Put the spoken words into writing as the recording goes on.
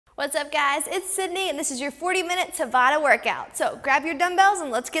What's up, guys? It's Sydney, and this is your 40-minute Tabata workout. So grab your dumbbells and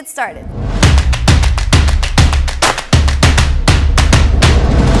let's get started.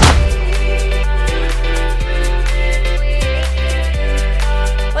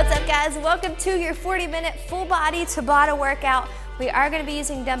 What's up, guys? Welcome to your 40-minute full-body Tabata workout. We are going to be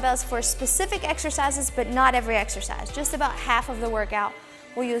using dumbbells for specific exercises, but not every exercise. Just about half of the workout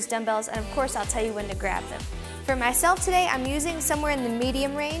we'll use dumbbells, and of course I'll tell you when to grab them. For myself today, I'm using somewhere in the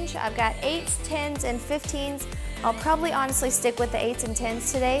medium range. I've got 8s, 10s, and 15s. I'll probably honestly stick with the 8s and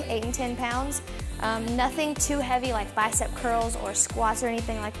 10s today, 8 and 10 pounds. Nothing too heavy like bicep curls or squats or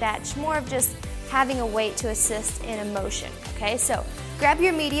anything like that. It's more of just having a weight to assist in a motion, okay? So grab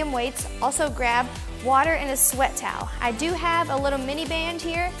your medium weights. Also grab water and a sweat towel. I do have a little mini band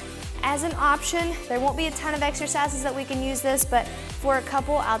here as an option. There won't be a ton of exercises that we can use this, but for a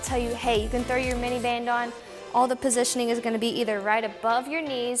couple, I'll tell you, hey, you can throw your mini band on. All the positioning is going to be either right above your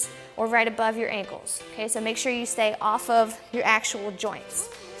knees or right above your ankles. Okay, so make sure you stay off of your actual joints.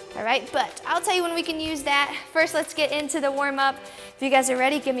 All right, but I'll tell you when we can use that. First, let's get into the warm-up. If you guys are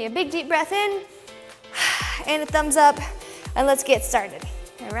ready, give me a big deep breath in and a thumbs up, and let's get started.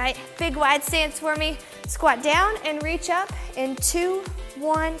 All right, big wide stance for me. Squat down and reach up in 2,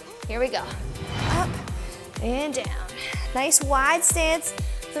 1. Here we go. Up and down. Nice wide stance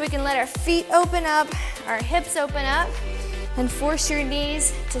so we can let our feet open up, our hips open up, and force your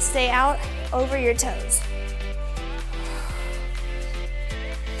knees to stay out over your toes.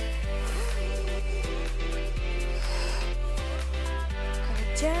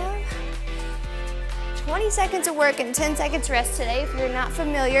 Good job. 20 seconds of work and 10 seconds rest today. If you're not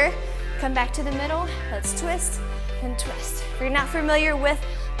familiar, come back to the middle. Let's twist and twist. If you're not familiar with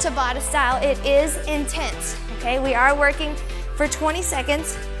Tabata style, it is intense, okay? We are working for 20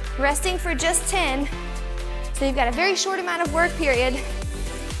 seconds, resting for just 10. So you've got a very short amount of work period.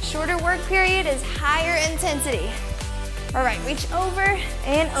 Shorter work period is higher intensity. All right, reach over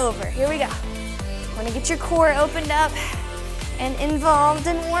and over. Here we go. Want to get your core opened up and involved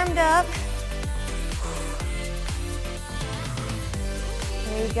and warmed up.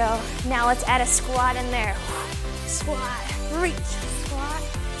 There you go. Now let's add a squat in there. Squat, reach, squat,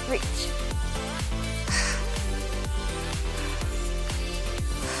 reach.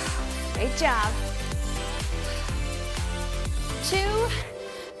 Great job. 2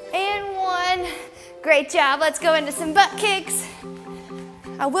 and 1. Great job. Let's go into some butt kicks.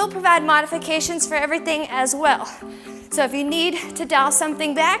 I will provide modifications for everything as well. So if you need to dial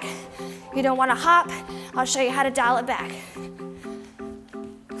something back, you don't want to hop, I'll show you how to dial it back.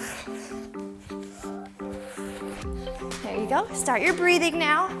 There you go. Start your breathing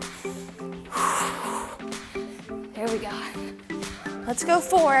now. There we go. Let's go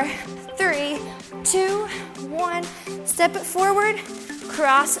 4, 3, 2, 1. Step it forward,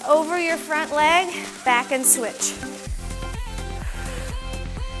 cross over your front leg, back and switch.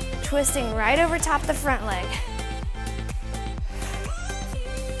 Twisting right over top the front leg.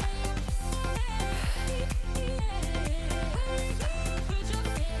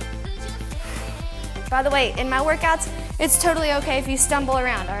 By the way, in my workouts, it's totally okay if you stumble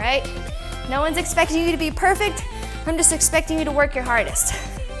around, all right? No one's expecting you to be perfect. I'm just expecting you to work your hardest.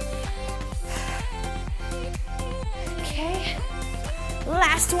 Okay,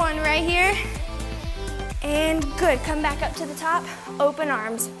 last one right here. And good, come back up to the top. Open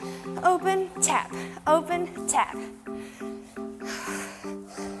arms, open, tap, open, tap.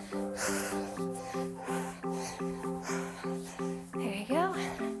 There you go.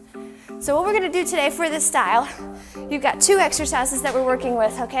 So what we're gonna do today for this style, you've got 2 exercises that we're working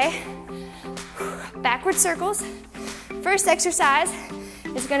with, okay? Backward circles. First exercise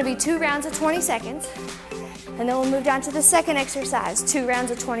is going to be 2 rounds of 20 seconds. And then we'll move down to the second exercise, 2 rounds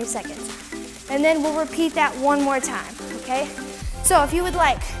of 20 seconds. And then we'll repeat that one more time, okay? So if you would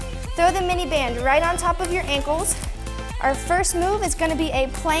like, throw the mini band right on top of your ankles. Our first move is going to be a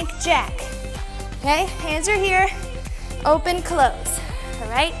plank jack, okay? Hands are here, open, close, all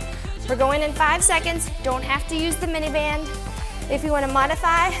right? We're going in 5 seconds. Don't have to use the mini band. If you want to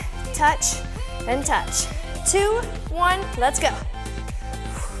modify, touch and touch. 2, 1, let's go.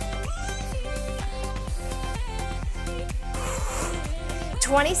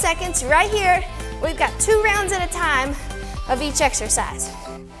 "20 seconds right here. We've got 2 rounds at a time of each exercise.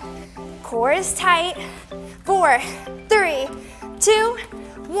 Core is tight. 4, 3, 2,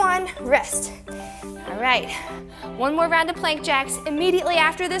 1, rest. All right, one more round of plank jacks. Immediately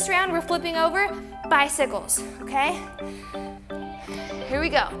after this round, we're flipping over bicycles, okay? Here we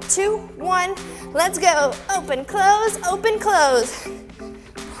go. 2, 1, let's go. Open, close, open, close.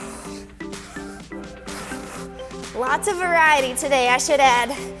 lots of variety today, I should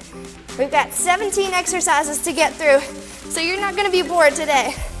add. We've got 17 exercises to get through, so you're not gonna be bored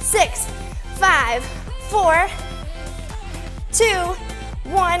today. 6, 5, 4, 2,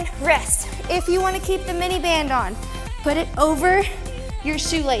 1, rest. If you wanna keep the mini band on, put it over your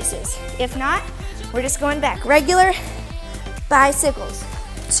shoelaces. If not, we're just going back. Regular bicycles.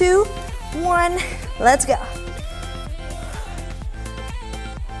 2, 1, let's go.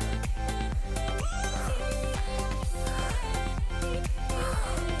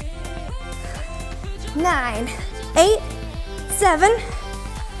 9, 8, 7,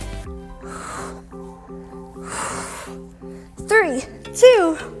 3,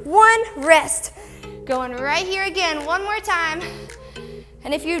 2, 1, rest. Going right here again, one more time.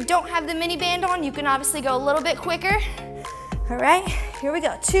 And if you don't have the mini band on, you can obviously go a little bit quicker. All right, here we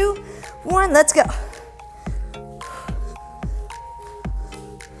go. 2, 1, let's go.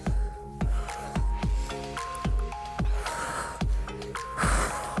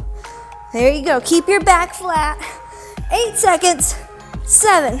 There you go, keep your back flat. 8 seconds,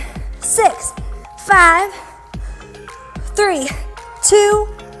 7, 6, 5, 3, 2,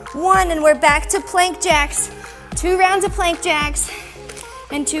 1, and we're back to plank jacks. 2 rounds of plank jacks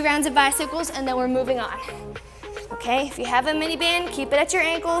and 2 rounds of bicycles, and then we're moving on. Okay, if you have a mini band, keep it at your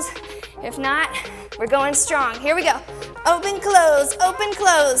ankles. If not, we're going strong. Here we go. Open, close, open,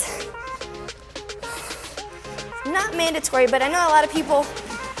 close. Not mandatory, but I know a lot of people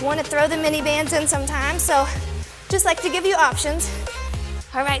want to throw the mini bands in sometimes, so just like to give you options.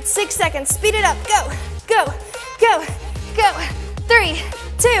 All right, 6 seconds, speed it up, go, go, go, go. 3,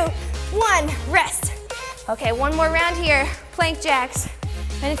 2, 1, rest. Okay, one more round here, plank jacks.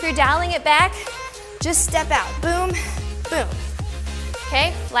 And if you're dialing it back, just step out, boom, boom.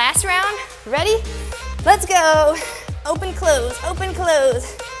 Okay, last round, ready? Let's go. Open, close, open,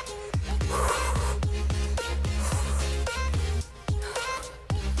 close.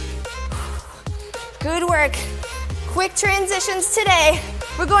 Good work. Quick transitions today.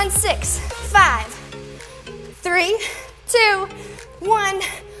 We're going 6, 5, 3, 2, 1.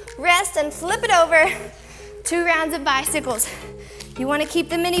 Rest and flip it over. 2 rounds of bicycles. You want to keep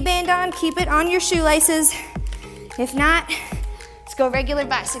the mini band on, keep it on your shoelaces. If not, let's go regular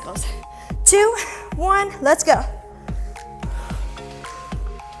bicycles. 2, 1, let's go.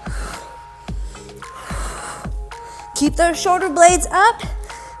 Keep those shoulder blades up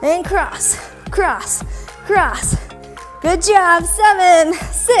and cross, cross, cross. Good job. 7,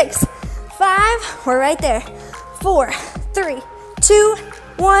 6, 5, we're right there. 4, 3, 2,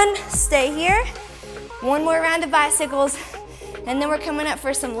 1, stay here. One more round of bicycles, and then we're coming up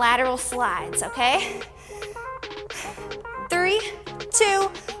for some lateral slides, okay? 3,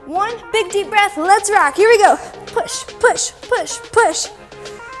 2, 1, big deep breath, let's rock. Here we go. Push, push, push, push.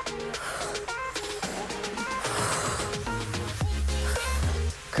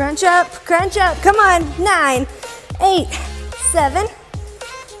 Crunch up, come on. 9, 8, 7,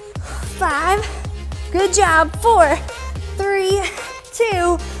 5, good job. 4, 3,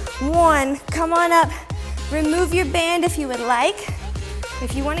 2, 1, come on up. Remove your band if you would like.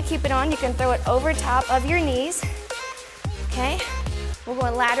 If you want to keep it on, you can throw it over top of your knees. Okay, we're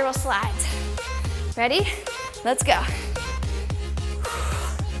going lateral slides. Ready? Let's go.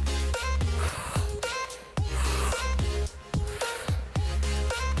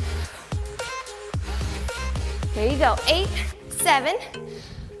 Here you go. 8, 7,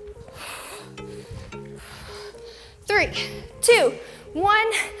 3, 2,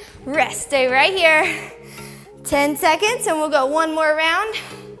 1. Rest. Stay right here. 10 seconds, and we'll go one more round.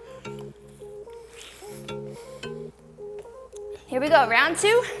 Here we go. Round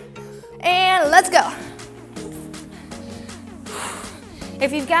 2, and let's go.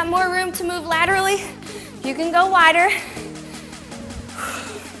 If you've got more room to move laterally, you can go wider.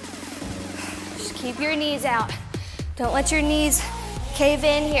 Just keep your knees out. Don't let your knees cave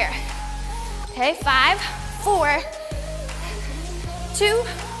in here. Okay, 5, 4, 2,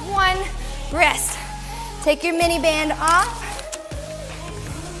 1, rest. Take your mini band off.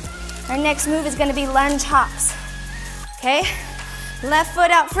 Our next move is gonna be lunge hops. Okay, left foot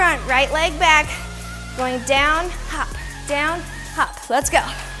out front, right leg back, going down, hop, let's go.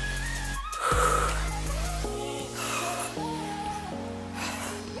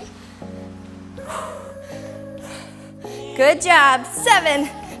 Good job. 7,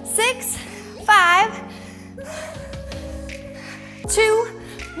 6, 5, 2,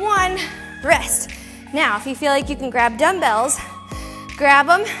 1, rest. Now, if you feel like you can grab dumbbells, grab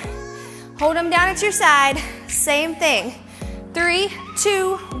them, hold them down at your side, same thing. 3,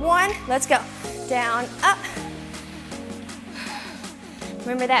 2, 1, let's go. Down, up.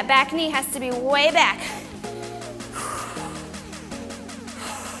 Remember that back knee has to be way back.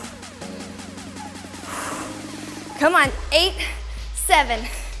 Come on, 8, 7,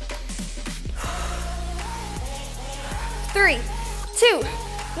 3, 2,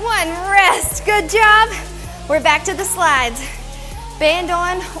 1, rest. Good job. We're back to the slides. Band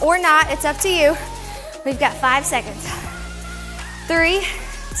on or not, it's up to you. We've got 5 seconds. 3,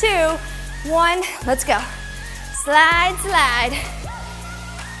 2, 1, let's go. Slide, slide.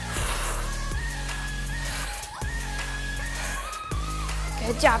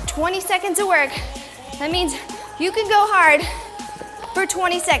 Good job, 20 seconds of work. That means you can go hard for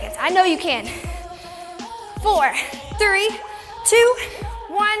 20 seconds. I know you can. 4, 3, 2,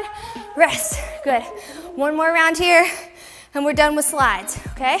 1, rest. Good. One more round here, and we're done with slides,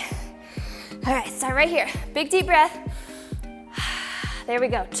 okay? All right, start right here. Big deep breath. There we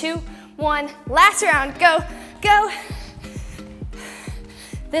go. 2, 1, last round. Go, go.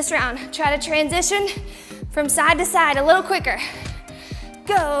 This round, try to transition from side to side a little quicker.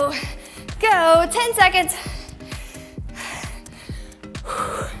 Go, go, 10 seconds.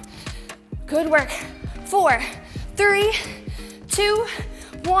 Good work. 4, 3, 2,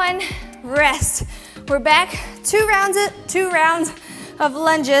 1, rest. We're back. 2 rounds of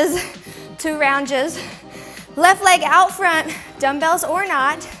lunges, 2 rounds. Left leg out front, dumbbells or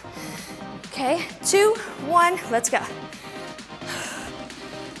not. Okay, 2, 1, let's go.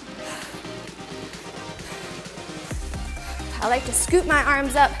 I like to scoop my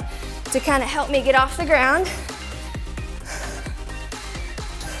arms up to kind of help me get off the ground.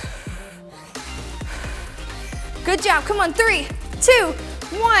 Good job, come on, 3, 2,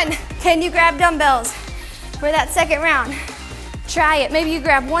 1. Can you grab dumbbells for that second round? Try it, maybe you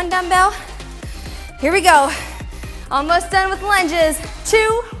grab 1 dumbbell. Here we go. Almost done with lunges. 2,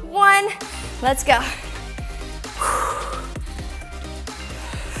 1, let's go.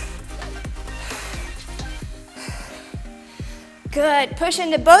 Good, push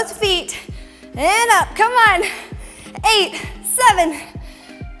into both feet and up, come on. 8, 7.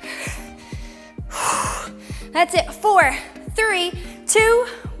 That's it, 4, 3, 2,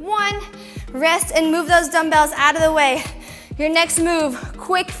 1. Rest and move those dumbbells out of the way. Your next move,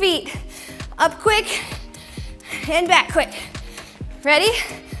 quick feet. Up quick and back quick. Ready?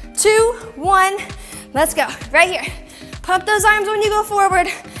 2, 1, let's go. Right here. Pump those arms when you go forward,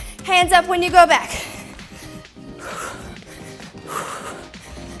 hands up when you go back.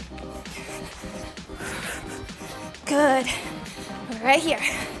 Good. Right here.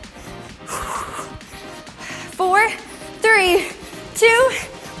 4, 3, 2,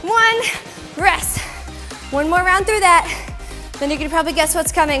 1, rest. One more round through that, then you can probably guess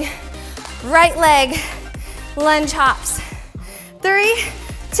what's coming. Right leg, lunge hops. 3,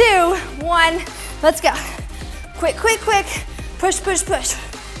 2, 1, let's go. Quick, quick, quick, push, push, push.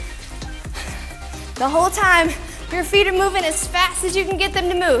 The whole time, your feet are moving as fast as you can get them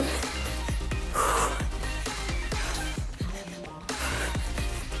to move.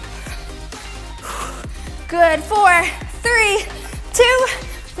 Good, 4, 3, 2,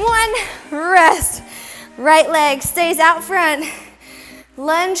 1, rest. Right leg stays out front.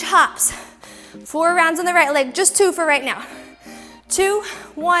 Lunge hops. 4 rounds on the right leg, just 2 for right now. 2,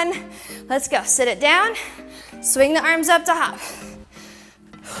 1, let's go. Sit it down, swing the arms up to hop.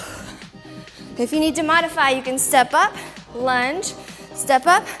 If you need to modify, you can step up, lunge, step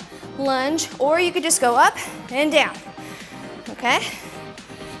up, lunge, or you could just go up and down, okay?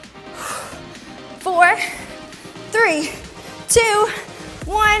 4, 3, 2,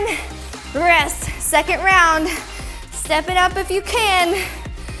 1, rest. Second round, step it up if you can.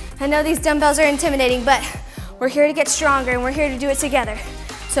 I know these dumbbells are intimidating, but we're here to get stronger and we're here to do it together.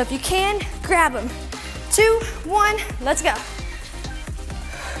 So if you can, grab them. 2, 1, let's go.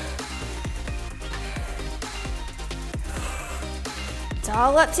 It's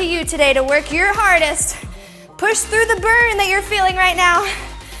all up to you today to work your hardest. Push through the burn that you're feeling right now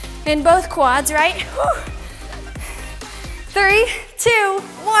in both quads, right? 3, 2,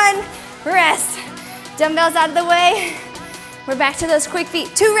 1, rest. Dumbbells out of the way. We're back to those quick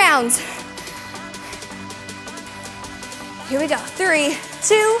feet. 2 rounds. Here we go. 3,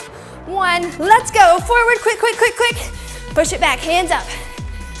 2, 1. Let's go. Forward, quick, quick, quick, quick. Push it back, hands up.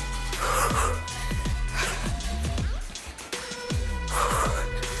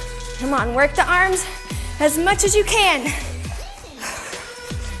 Come on, work the arms as much as you can.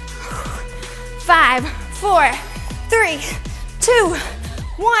 5, 4, 3, 2,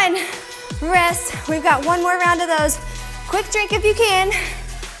 1. Rest. We've got one more round of those. Quick drink if you can.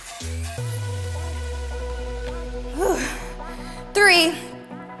 3,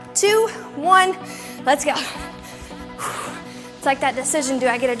 2, 1. Let's go. It's like that decision, do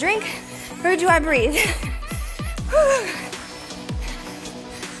I get a drink or do I breathe?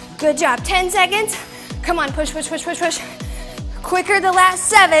 Good job, 10 seconds. Come on, push, push, push, push, push. Quicker the last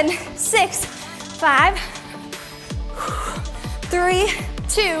 7, 6, 5, 3,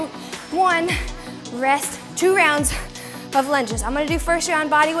 2, 1. Rest. 2 rounds of lunges. I'm gonna do first round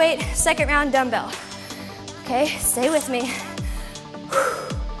body weight, second round dumbbell. Okay, stay with me.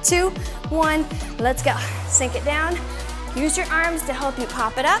 2, 1, let's go. Sink it down. Use your arms to help you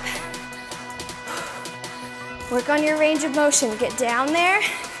pop it up. Work on your range of motion. Get down there.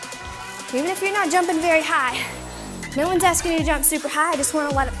 Even if you're not jumping very high. No one's asking you to jump super high. I just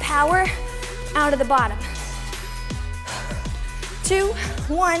want a lot of power out of the bottom. 2,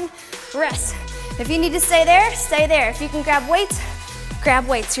 1, rest. If you need to stay there, stay there. If you can grab weights, grab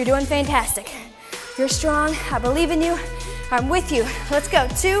weights. You're doing fantastic. You're strong. I believe in you. I'm with you. Let's go.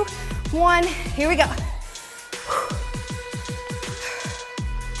 2, 1, here we go.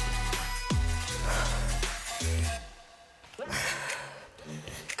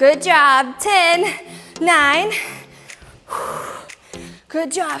 Good job. 10, 9.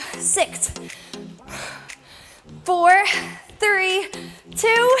 Good job. 6, 4, 3,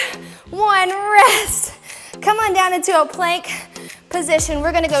 2, 1. Rest. Come on down into a plank position.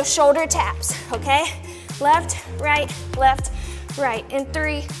 We're gonna go shoulder taps, okay? Left, right, in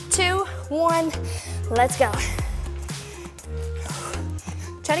 3, 2, 1, let's go.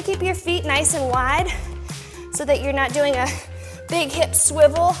 Try to keep your feet nice and wide so that you're not doing a big hip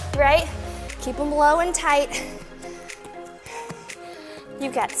swivel, right? Keep them low and tight.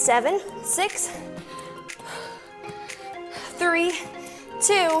 You've got 7, 6, 3,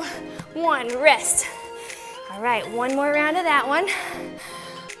 2, 1, rest. All right, one more round of that one.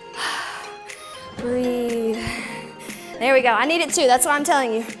 Breathe. There we go. I need it too. That's what I'm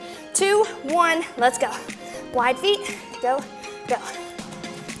telling you. 2, 1, let's go. Wide feet. Go, go.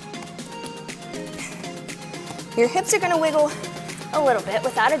 Your hips are going to wiggle a little bit,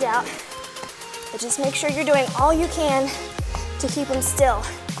 without a doubt. But just make sure you're doing all you can to keep them still.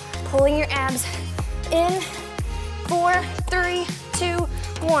 Pulling your abs in. 4, 3, 2,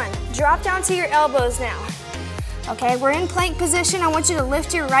 1. Drop down to your elbows now. Okay, we're in plank position. I want you to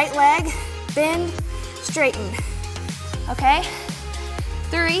lift your right leg. Bend, straighten. Okay?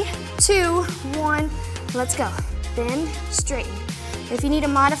 3, 2, 1, let's go. Bend, straighten. If you need a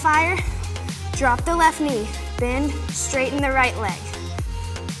modifier, drop the left knee. Bend, straighten the right leg.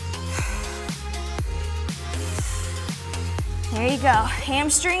 There you go.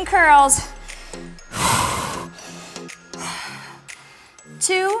 Hamstring curls.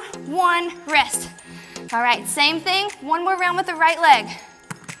 2, 1, rest. All right, same thing. One more round with the right leg.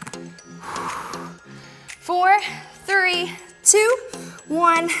 4, 3, 2,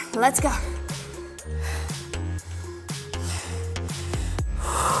 1, let's go.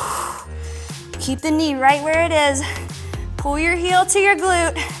 Keep the knee right where it is. Pull your heel to your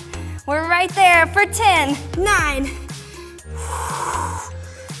glute. We're right there for 10, 9,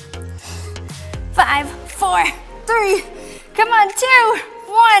 5, 4, 3, come on, 2,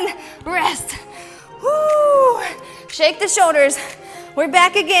 1, rest. Woo. Shake the shoulders. We're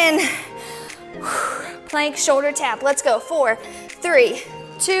back again. Plank shoulder tap. Let's go. 4, 3,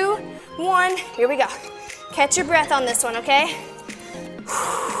 2, 1. Here we go. Catch your breath on this one, okay?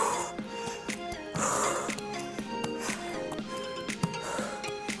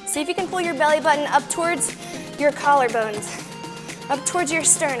 See if you can pull your belly button up towards your collarbones, up towards your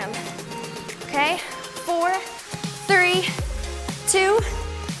sternum. Okay? 4, 3, 2,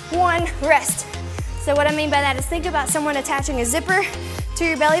 1, rest. So what I mean by that is think about someone attaching a zipper to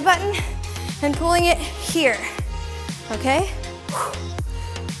your belly button and pulling it here. Okay?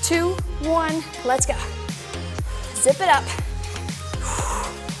 2, 1, let's go. Zip it up.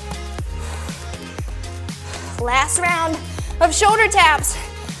 Last round of shoulder taps.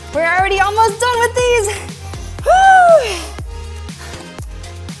 We're already almost done with these. Woo!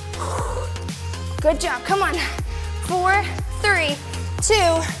 Good job, come on. 4, 3,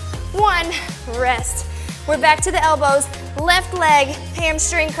 2, 1, rest. We're back to the elbows, left leg,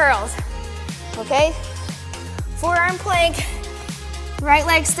 hamstring curls. Okay? Forearm plank, right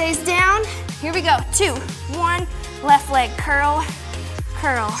leg stays down. Here we go, 2, 1, left leg, curl,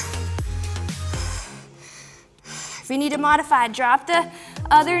 curl. If you need to modify, drop the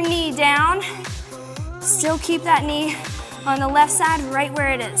other knee down. Still keep that knee on the left side right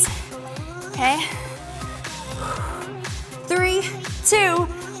where it is. Okay? 3, 2,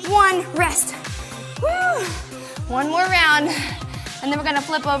 1, rest. Woo! One more round, and then we're gonna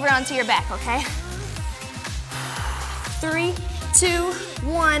flip over onto your back, okay? 3, 2,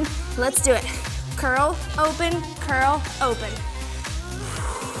 1, let's do it. Curl, open, curl, open.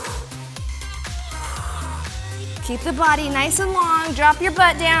 Keep the body nice and long, drop your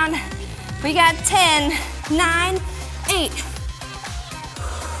butt down. We got 10, 9, 8,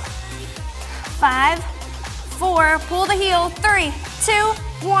 5, 4, pull the heel, 3, 2,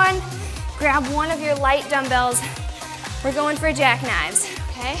 1. Grab one of your light dumbbells. We're going for jackknives,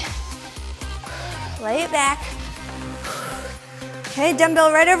 okay? Lay it back. Okay,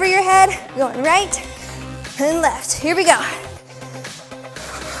 dumbbell right over your head, going right and left. Here we go.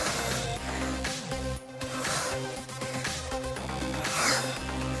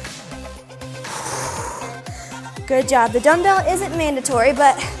 Good job. The dumbbell isn't mandatory,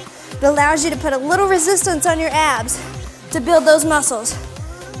 but it allows you to put a little resistance on your abs to build those muscles.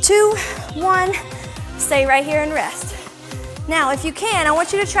 2, 1, stay right here and rest. Now, if you can, I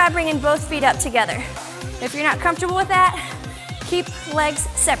want you to try bringing both feet up together. If you're not comfortable with that, keep legs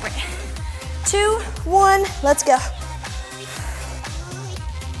separate. 2, 1, let's go.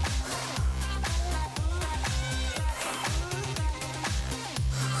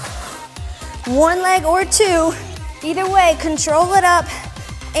 One leg or two, either way, control it up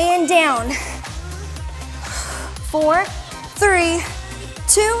and down. 4, 3,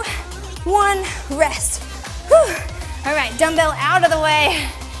 2, 1, rest. Whew. All right, dumbbell out of the way.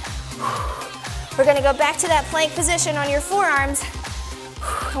 We're gonna go back to that plank position on your forearms,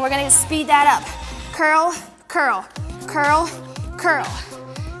 and we're gonna speed that up. Curl, curl, curl, curl.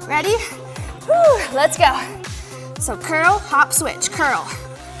 Ready? Whew. Let's go. So curl, hop, switch, curl,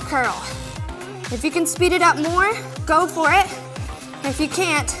 curl. If you can speed it up more, go for it. If you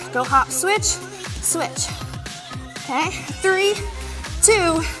can't, go hop, switch, switch. Okay, 3,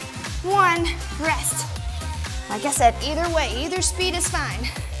 2, 1, rest. Like I said, either way, either speed is fine.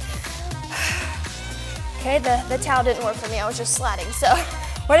 Okay, the towel didn't work for me, I was just sliding. So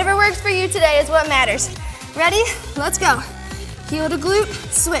whatever works for you today is what matters. Ready? Let's go. Heel to glute,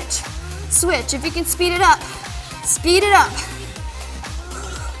 switch, switch. If you can speed it up, speed it up.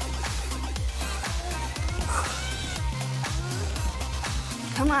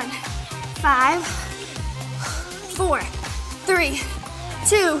 Come on. 5, 4, 3,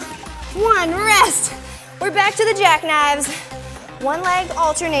 2, 1, rest. We're back to the jackknives. One leg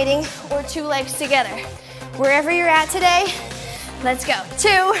alternating or two legs together. Wherever you're at today, let's go.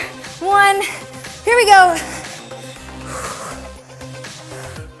 2, 1, here we go.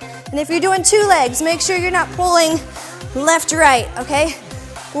 And if you're doing two legs, make sure you're not pulling left, right, okay?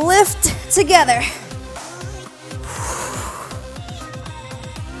 Lift together.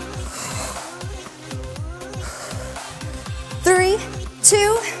 Three,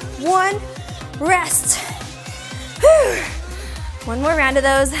 2, 1, rest. Whew. One more round of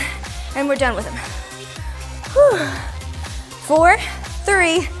those, and we're done with them. Whew. 4,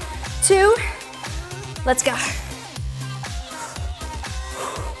 3, 2, let's go.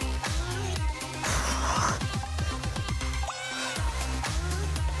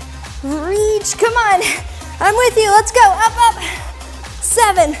 Reach, come on. I'm with you, let's go, up, up.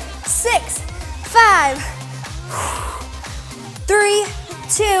 7, 6, 5, 3,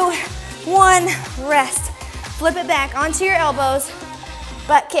 2, 1, rest. Flip it back onto your elbows,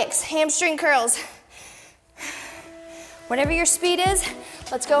 butt kicks, hamstring curls. Whatever your speed is,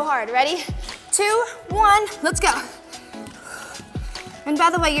 let's go hard. Ready? 2, 1, let's go. And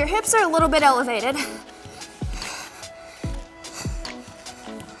by the way, your hips are a little bit elevated.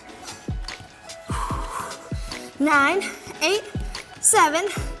 Nine, 8, 7.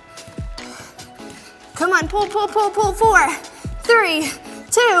 Come on, pull, pull, pull, pull. 4, 3,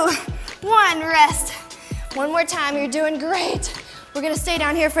 2, 1, rest. One more time, you're doing great. We're gonna stay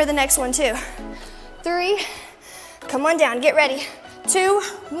down here for the next one too. 3, come on down, get ready. 2,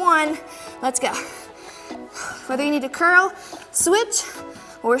 1, let's go. Whether you need to curl, switch,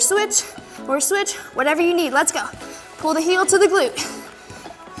 or switch, or switch, whatever you need, let's go. Pull the heel to the glute.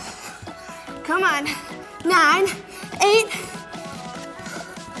 Come on, 9, 8,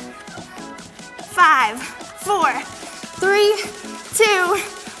 5, 4, 3, 2,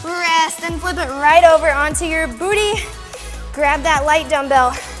 rest, and flip it right over onto your booty. Grab that light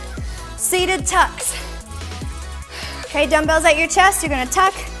dumbbell. Seated tucks. Okay, dumbbells at your chest, you're gonna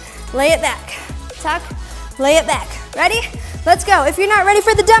tuck, lay it back. Tuck, lay it back. Ready? Let's go. If you're not ready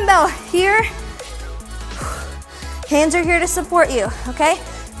for the dumbbell, here, hands are here to support you, okay?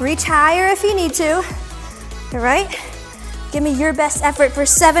 Reach higher if you need to, all right? Give me your best effort for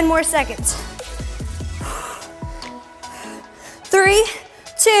 7 more seconds. 3,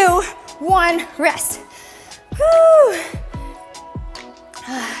 2, 1, rest. Whew.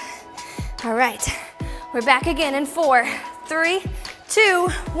 All right, we're back again in 4, 3, 2,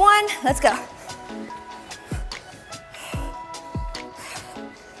 1, let's go.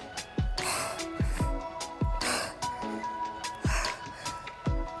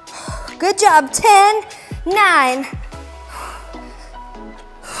 Good job. 10, 9,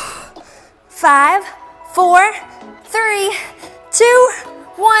 5, 4, 3, 2,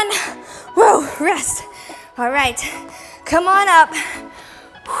 1. Whoa, rest. All right, come on up.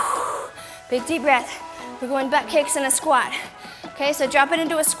 Big deep breath. We're going butt kicks in a squat. Okay, so drop it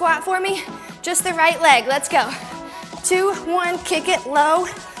into a squat for me. Just the right leg, let's go. 2, 1, kick it low,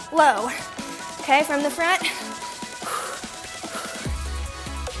 low. Okay, from the front.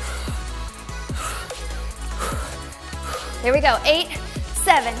 Here we go, 8,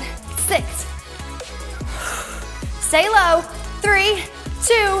 7, 6. Stay low, 3,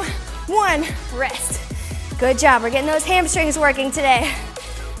 2, 1, rest. Good job, we're getting those hamstrings working today.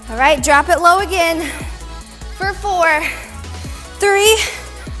 All right, drop it low again for 4, 3,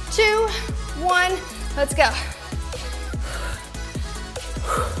 2, 1, let's go.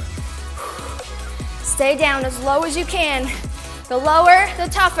 Stay down as low as you can. The lower, the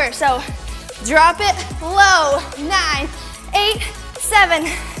tougher, so drop it low. 9, 8, 7.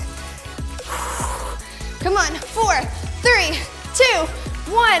 Come on, 4, 3, 2,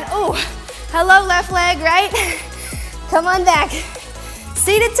 1. Ooh, hello left leg, right? Come on back.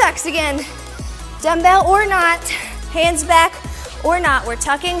 Seated tucks again. Dumbbell or not, hands back or not. We're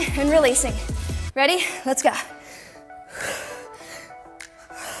tucking and releasing. Ready? Let's go.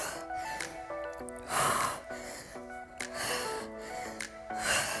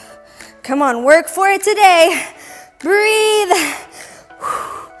 Come on, work for it today. Breathe.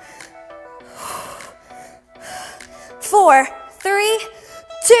 4, 3,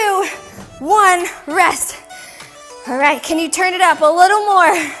 2, 1, rest. All right, can you turn it up a little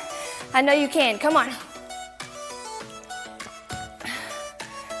more? I know you can, come on.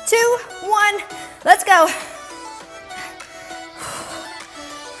 2, 1, let's go.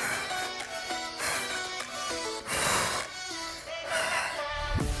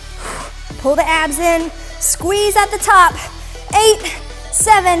 Pull the abs in, squeeze at the top. 8,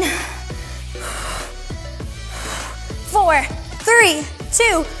 7, 4, 3,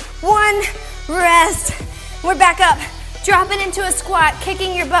 2, 1, rest. We're back up. Drop it into a squat,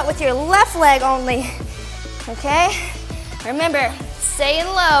 kicking your butt with your left leg only. Okay? Remember, staying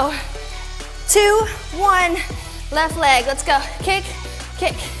low. 2, 1, left leg. Let's go. Kick,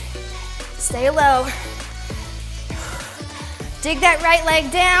 kick. Stay low. Dig that right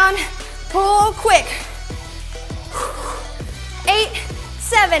leg down. Pull quick. 8,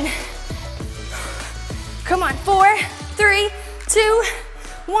 7. Come on, 4, 3, 2,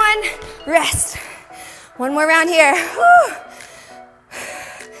 1, rest. One more round here. Whew.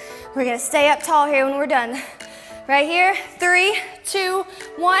 We're gonna stay up tall here when we're done. Right here, 3, 2,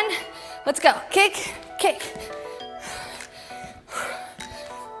 1. Let's go. Kick, kick.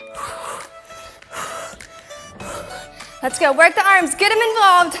 Let's go. Work the arms. Get them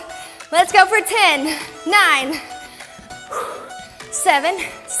involved. Let's go for 10, 9, 7,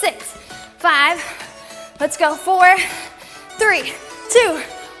 6, 5. Let's go. 4, 3, 2,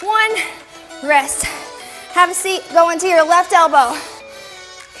 1. Rest. Have a seat. Go into your left elbow.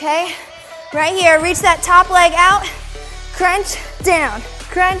 Okay? Right here. Reach that top leg out. Crunch down.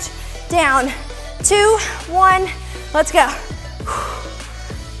 Crunch down. 2, 1. Let's go.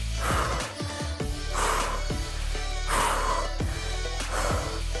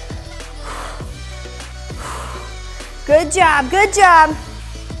 Good job, good job.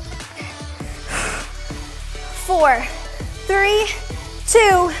 4, 3,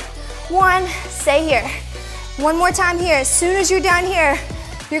 2, 1. Stay here. One more time here. As soon as you're done here,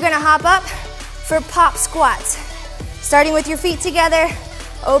 you're gonna hop up for pop squats. Starting with your feet together,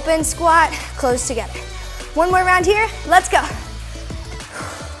 open squat, close together. One more round here, let's go.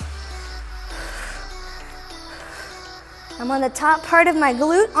 I'm on the top part of my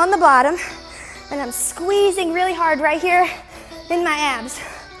glute on the bottom, and I'm squeezing really hard right here in my abs.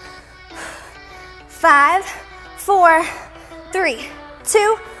 5, 4, 3,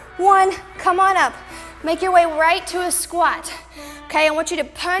 2, 1, come on up. Make your way right to a squat. Okay, I want you to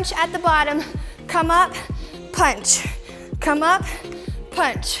punch at the bottom, come up, punch. Come up,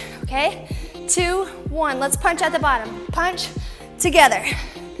 punch, okay? 2, 1, let's punch at the bottom. Punch, together.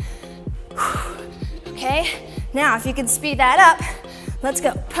 Okay, now if you can speed that up, let's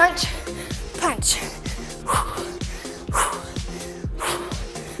go. Punch, punch.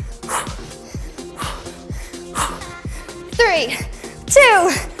 3,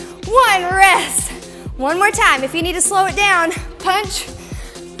 2, 1, rest. One more time. If you need to slow it down, punch,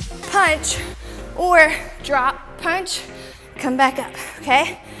 punch, or drop, punch, come back up,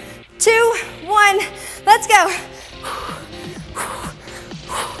 okay? 2, 1, let's go.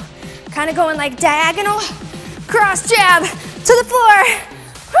 Kind of going like diagonal, cross jab to the floor.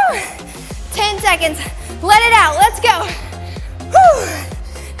 seconds. Let it out. Let's go. Whew.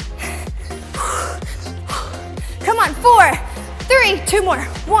 Come on, 4, 3, 2 more.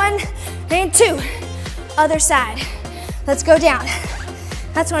 1 and 2. Other side. Let's go down.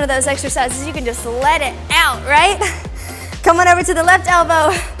 That's one of those exercises you can just let it out, right? Come on over to the left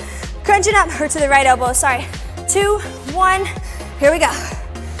elbow. Crunching up, or to the right elbow, sorry. 2, 1, here we go.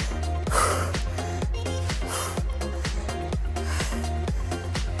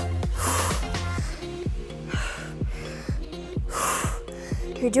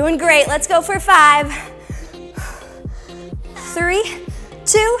 You're doing great. Let's go for 5, 3,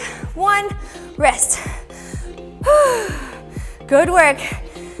 2, 1, rest. Good work.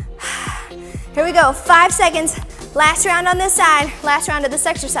 Here we go, 5 seconds. Last round on this side, last round of this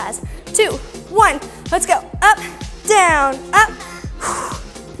exercise. 2, 1, let's go. Up, down, up.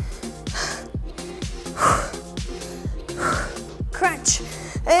 Crunch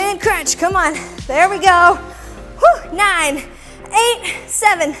and crunch, come on. There we go. 9, 8,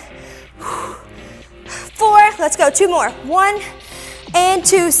 7, 4, let's go, 2 more. 1 and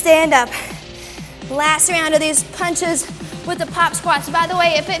 2, stand up. Last round of these punches with the pop squats. By the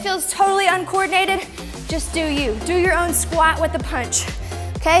way, if it feels totally uncoordinated, just do you. Do your own squat with the punch.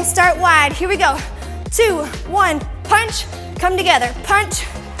 Okay, start wide. Here we go. 2, 1, punch, come together. Punch,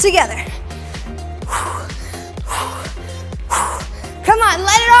 together. Come on,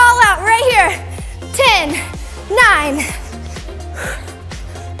 let it all out right here. 10, 9.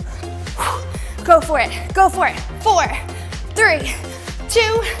 Go for it, go for it. 4, 3, 2,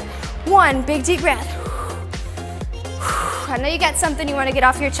 1. Big deep breath. I know you got something you want to get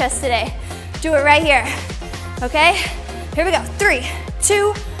off your chest today. Do it right here, okay? Here we go. 3,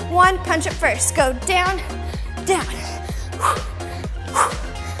 2, 1. Punch it first. Go down, down.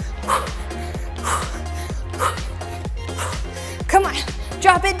 Come on,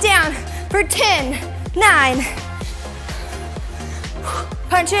 drop it down for 10, 9.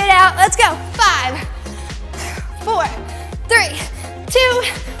 Punch it out. Let's go. 5, 4, 3, 2,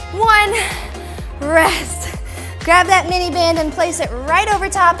 1. Rest. Grab that mini band and place it right over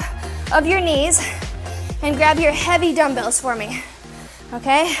top of your knees, and grab your heavy dumbbells for me,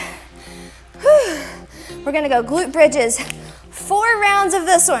 okay? Whew. We're gonna go glute bridges. 4 rounds of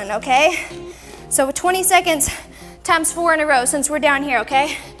this one, okay? So 20 seconds times 4 in a row since we're down here,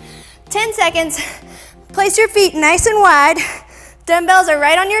 okay? 10 seconds, place your feet nice and wide. Dumbbells are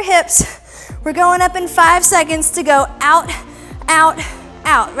right on your hips. We're going up in 5 seconds to go out, out,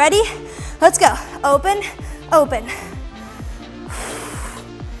 out. Ready? Let's go. Open, open.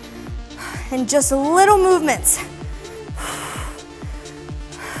 And just little movements.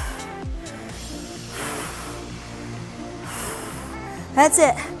 That's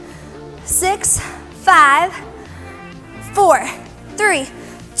it. 6, 5, 4, 3,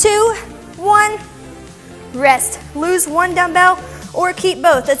 2, 1. Rest. Lose one dumbbell or keep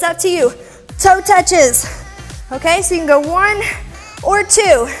both. It's up to you. Toe touches. Okay, so you can go 1 or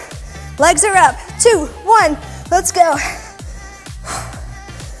 2. Legs are up. 2, 1. Let's go.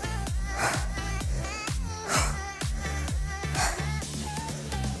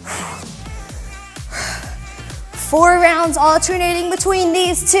 Four rounds alternating between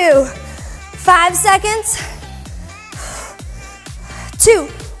these two. 5 seconds. 2,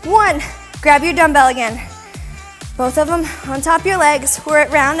 1. Grab your dumbbell again. Both of them on top of your legs. We're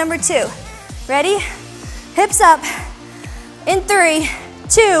at round number 2. Ready? Hips up. In 3,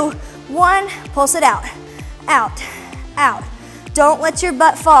 2, 1. Pulse it out. Out, out. Don't let your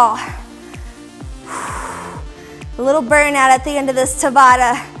butt fall. A little burnout at the end of this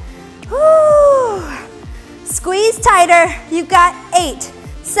Tabata. Woo. Squeeze tighter. You've got 8,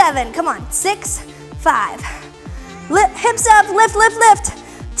 7. Come on. 6, 5. Hips up. Lift, lift, lift.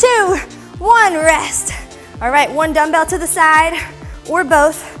 2, 1. Rest. All right, one dumbbell to the side or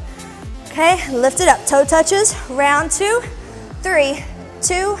both. Okay, lift it up. Toe touches. Round 2, 3,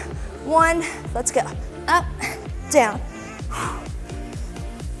 2, 1. Let's go. Up, down.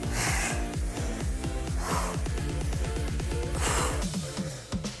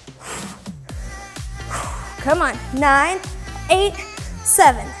 Come on. 9, 8,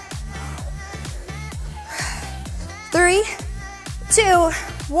 7. 3, 2,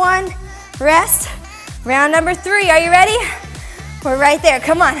 1. Rest. Round number 3. Are you ready? We're right there.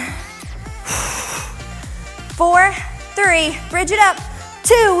 Come on. 4, 3. Bridge it up.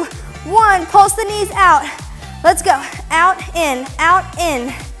 2, 1. Pulse the knees out. Let's go. Out, in, out,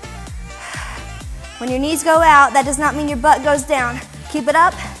 in. When your knees go out, that does not mean your butt goes down. Keep it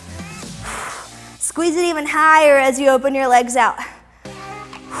up. Squeeze it even higher as you open your legs out.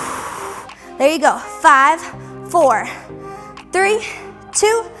 There you go. 5, 4, 3,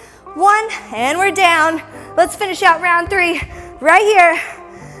 2, 1, and we're down. Let's finish out round 3 right here.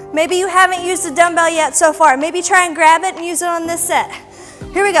 Maybe you haven't used the dumbbell yet so far. Maybe try and grab it and use it on this set.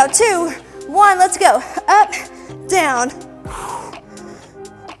 Here we go, 2, 1, let's go. Up, down.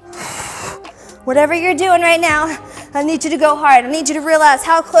 Whatever you're doing right now, I need you to go hard. I need you to realize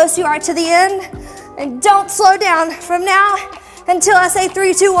how close you are to the end, and don't slow down from now until I say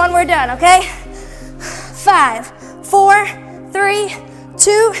 3, 2, 1, we're done, okay? 5, 4, 3,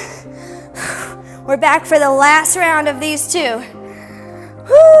 2. We're back for the last round of these 2.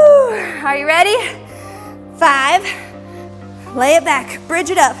 Whew. Are you ready? 5, lay it back, bridge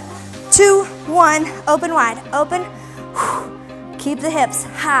it up. 2, 1, open wide, open. Keep the hips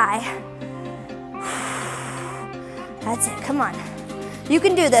high. That's it, come on. You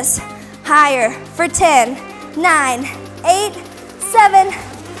can do this. Higher for 10, 9, 8, 7.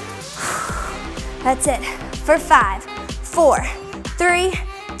 That's it, for 5, 4, 3,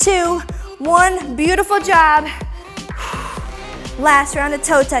 2, 1. Beautiful job. Last round of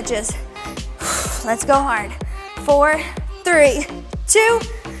toe touches. Let's go hard. 4, 3, 2,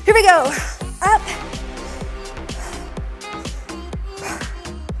 here we go. Up.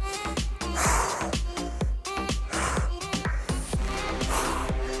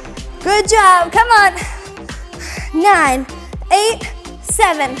 Good job, come on. 9, 8,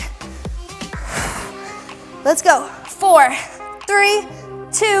 7. Let's go. 4, 3,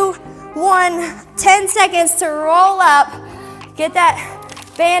 2, 1. 10 seconds to roll up. Get that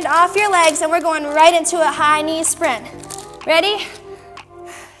band off your legs, and we're going right into a high knee sprint. Ready?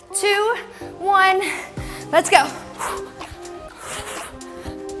 2, 1, let's go.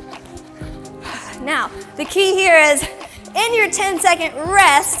 Now, the key here is in your 10-second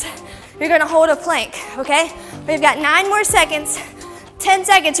rest, you're gonna hold a plank, okay? We've got 9 more seconds. 10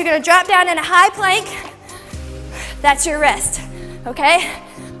 seconds, you're gonna drop down in a high plank. That's your rest, okay?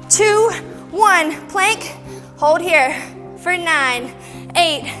 2, 1, plank, hold here for 9,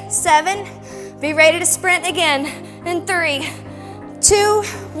 8, 7. Be ready to sprint again in 3, 2,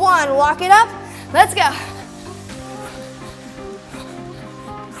 1, walk it up, let's go.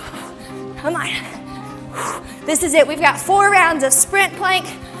 Come on. This is it, we've got 4 rounds of sprint plank,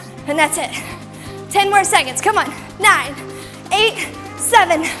 and that's it. 10 more seconds, come on. 9, 8,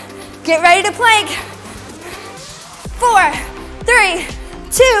 7, get ready to plank. 4, 3,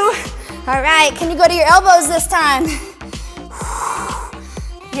 2, all right, can you go to your elbows this time?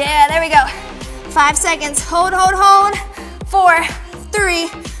 Yeah, there we go. 5 seconds, hold, hold, hold. 4, 3,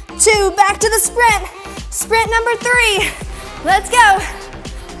 2, back to the sprint. Sprint number 3, let's go.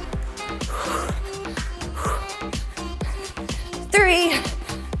 3,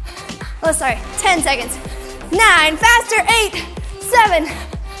 oh sorry, 10 seconds. 9, faster, 8, 7.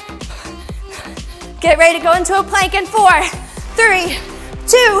 Get ready to go into a plank in 4, 3,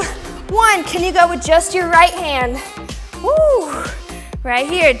 2, 1. Can you go with just your right hand? Woo, right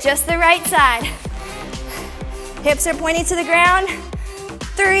here, just the right side. Hips are pointing to the ground.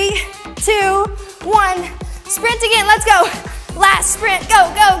 3, 2, 1. Sprint again, let's go. Last sprint,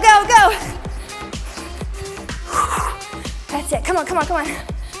 go, go, go, go. That's it, come on, come on, come on.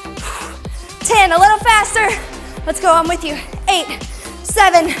 10, a little faster. Let's go, I'm with you. 8,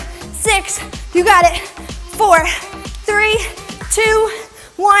 7, 6, you got it. 4, 3, 2,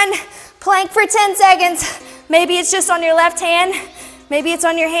 1. Plank for 10 seconds. Maybe it's just on your left hand. Maybe it's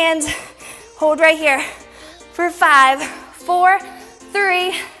on your hands. Hold right here for 5, 4,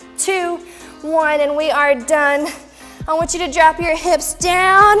 3, 2, 1, and we are done. I want you to drop your hips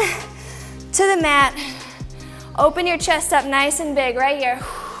down to the mat. Open your chest up nice and big right here.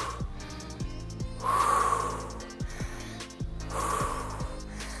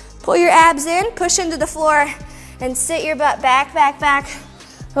 Pull your abs in, push into the floor, and sit your butt back, back, back,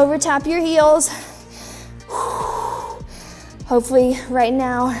 over top your heels. Hopefully right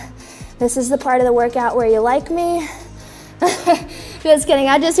now, this is the part of the workout where you like me. Just kidding,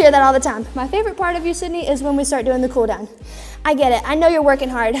 I just hear that all the time. My favorite part of you, Sydney, is when we start doing the cool down. I get it, I know you're working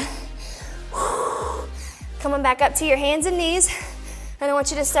hard. Come on back up to your hands and knees, and I want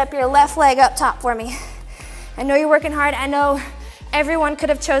you to step your left leg up top for me. I know you're working hard, I know everyone could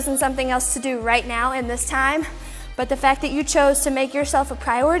have chosen something else to do right now in this time, but the fact that you chose to make yourself a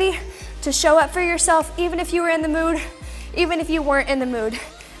priority, to show up for yourself, even if you were in the mood, even if you weren't in the mood,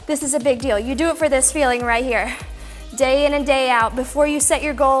 this is a big deal. You do it for this feeling right here. Day in and day out, before you set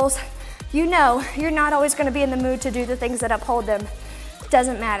your goals, you know you're not always gonna be in the mood to do the things that uphold them.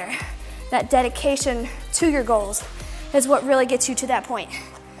 Doesn't matter. That dedication to your goals is what really gets you to that point.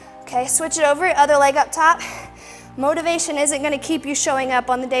 Okay, switch it over, other leg up top. Motivation isn't gonna keep you showing up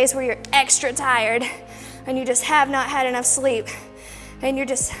on the days where you're extra tired and you just have not had enough sleep and you're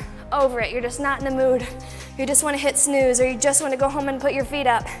just over it. You're just not in the mood. You just want to hit snooze, or you just want to go home and put your feet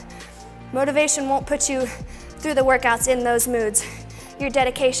up. Motivation won't put you through the workouts in those moods. Your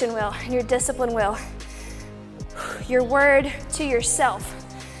dedication will, and your discipline will. Your word to yourself.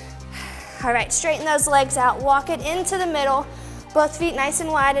 All right, straighten those legs out. Walk it into the middle, both feet nice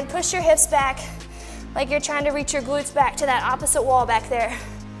and wide, and push your hips back like you're trying to reach your glutes back to that opposite wall back there.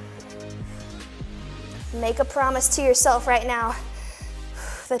 Make a promise to yourself right now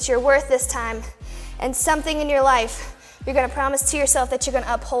that you're worth this time, and something in your life, you're gonna promise to yourself that you're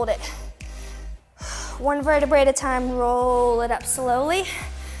gonna uphold it. One vertebrae at a time, roll it up slowly.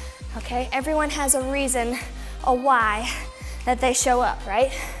 Okay, everyone has a reason, a why, that they show up,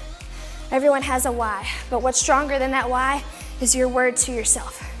 right? Everyone has a why, but what's stronger than that why is your word to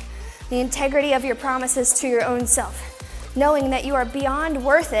yourself. The integrity of your promises to your own self. Knowing that you are beyond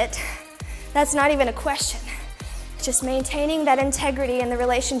worth it, that's not even a question. Just maintaining that integrity in the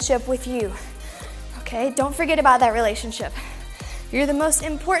relationship with you. Okay, don't forget about that relationship. You're the most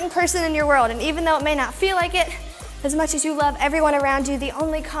important person in your world, and even though it may not feel like it, as much as you love everyone around you, the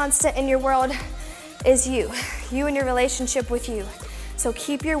only constant in your world is you. You and your relationship with you. So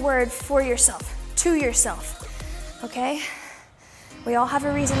keep your word for yourself, to yourself, okay? We all have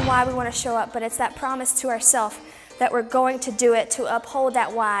a reason why we want to show up, but it's that promise to ourselves that we're going to do it, to uphold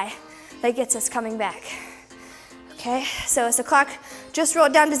that why that gets us coming back. Okay, so as the clock just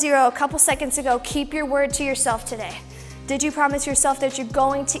rolled down to 0 a couple seconds ago, keep your word to yourself today. Did you promise yourself that you're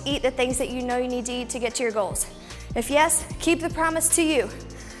going to eat the things that you know you need to eat to get to your goals? If yes, keep the promise to you.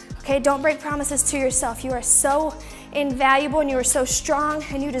 Okay, don't break promises to yourself. You are so invaluable, and you are so strong,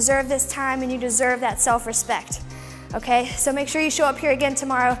 and you deserve this time, and you deserve that self-respect. Okay, so make sure you show up here again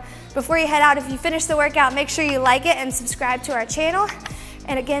tomorrow. Before you head out, if you finish the workout, make sure you like it and subscribe to our channel.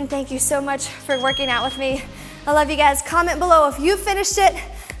 And again, thank you so much for working out with me. I love you guys. Comment below if you finished it.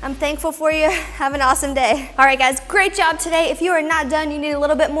 I'm thankful for you. Have an awesome day. All right, guys, great job today. If you are not done, you need a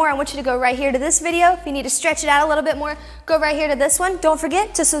little bit more, I want you to go right here to this video. If you need to stretch it out a little bit more, go right here to this one. Don't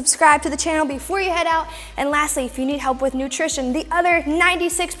forget to subscribe to the channel before you head out. And lastly, if you need help with nutrition, the other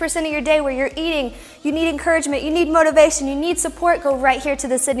 96% of your day where you're eating, you need encouragement, you need motivation, you need support, go right here to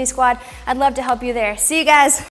the Sydney Squad. I'd love to help you there. See you guys.